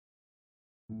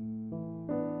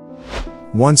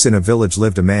Once in a village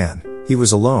lived a man. He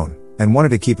was alone, and wanted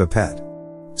to keep a pet.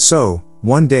 So,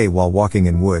 one day while walking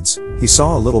in woods, he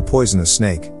saw a little poisonous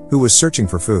snake, who was searching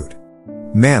for food.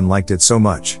 Man liked it so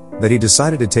much, that he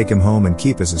decided to take him home and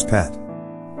keep as his pet.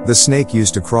 The snake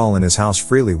used to crawl in his house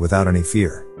freely without any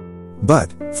fear.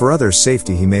 But, for others'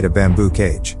 safety he made a bamboo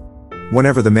cage.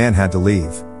 Whenever the man had to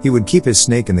leave, he would keep his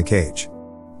snake in the cage.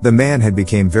 The man had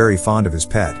become very fond of his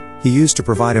pet. He used to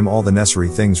provide him all the necessary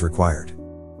things required.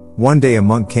 One day a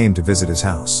monk came to visit his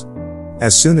house.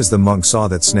 As soon as the monk saw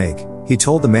that snake, he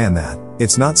told the man that,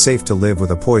 "It's not safe to live with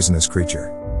a poisonous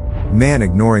creature." Man,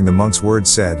 ignoring the monk's words,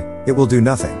 said, "It will do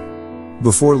nothing."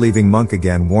 Before leaving, monk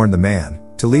again warned the man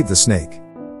to leave the snake.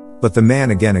 But the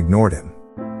man again ignored him.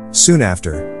 Soon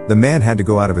after, the man had to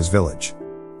go out of his village.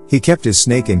 He kept his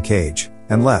snake in cage,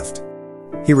 and left.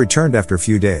 He returned after a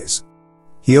few days.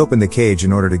 He opened the cage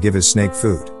in order to give his snake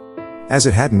food, as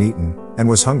it hadn't eaten, and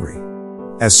was hungry.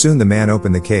 As soon the man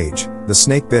opened the cage, the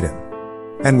snake bit him.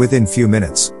 And within few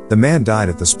minutes, the man died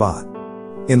at the spot.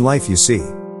 In life, you see,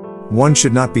 one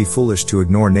should not be foolish to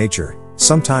ignore nature.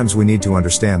 Sometimes we need to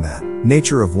understand that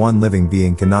nature of one living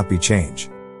being cannot be changed.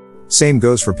 Same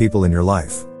goes for people in your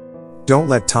life. Don't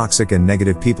let toxic and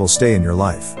negative people stay in your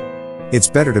life. It's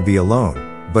better to be alone,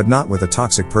 but not with a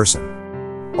toxic person.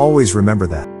 Always remember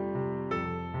that.